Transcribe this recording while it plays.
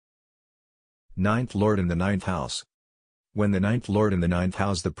Ninth Lord in the ninth house. When the ninth Lord in the ninth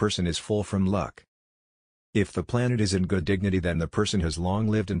house, the person is full from luck. If the planet is in good dignity, then the person has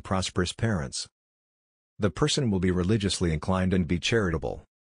long-lived and prosperous parents. The person will be religiously inclined and be charitable.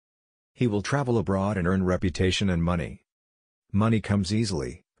 He will travel abroad and earn reputation and money. Money comes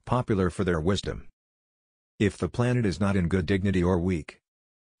easily, popular for their wisdom. If the planet is not in good dignity or weak,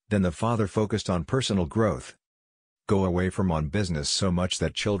 then the father focused on personal growth. Go away from on business so much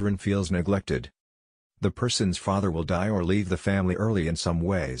that children feels neglected. The person's father will die or leave the family early in some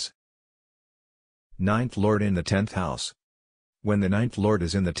ways. Ninth Lord in the 10th house. When the ninth Lord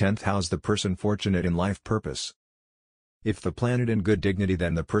is in the 10th house, the person fortunate in life purpose. If the planet in good dignity,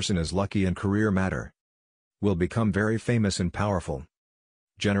 then the person is lucky in career matter. Will become very famous and powerful.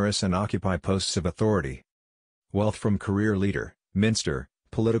 Generous and occupy posts of authority. Wealth from career leader, minister,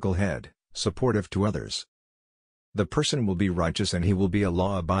 political head, supportive to others. The person will be righteous and he will be a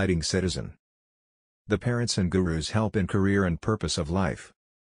law-abiding citizen. The parents and gurus help in career and purpose of life.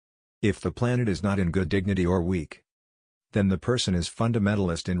 If the planet is not in good dignity or weak, then the person is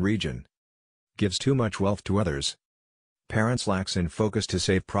fundamentalist in region. Gives too much wealth to others. Parents lacks in focus to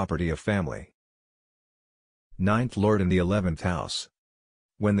save property of family. Ninth Lord in the 11th house.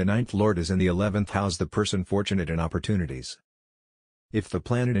 When the ninth Lord is in the 11th house, the person fortunate in opportunities. If the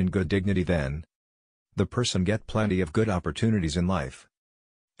planet in good dignity, then the person get plenty of good opportunities in life.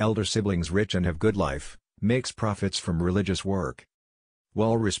 Elder siblings rich and have good life, makes profits from religious work.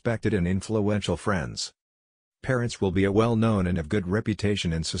 Well respected and influential friends. Parents will be a well-known and have good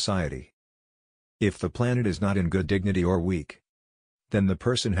reputation in society. If the planet is not in good dignity or weak, then the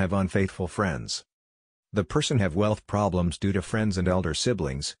person have unfaithful friends. The person have wealth problems due to friends and elder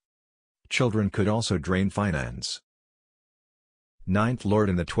siblings. Children could also drain finance. Ninth Lord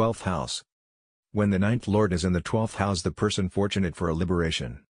in the 12th house. When the ninth Lord is in the 12th house, the person fortunate for a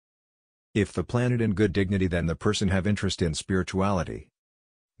liberation. If the planet in good dignity, then the person have interest in spirituality.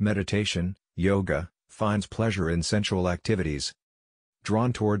 Meditation, yoga, finds pleasure in sensual activities.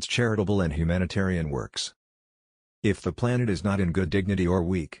 Drawn towards charitable and humanitarian works. If the planet is not in good dignity or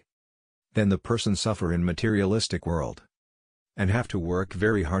weak, then the person suffer in materialistic world. And have to work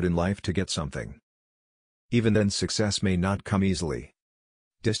very hard in life to get something. Even then success may not come easily.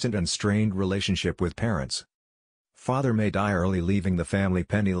 Distant and strained relationship with parents. Father may die early, leaving the family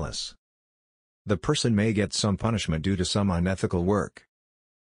penniless. The person may get some punishment due to some unethical work.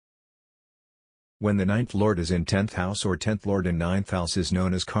 When the ninth Lord is in 10th house or 10th Lord in 9th house is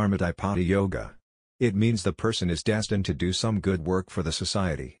known as Karmadipati Yoga. It means the person is destined to do some good work for the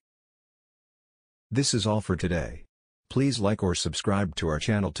society. This is all for today. Please like or subscribe to our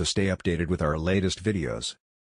channel to stay updated with our latest videos.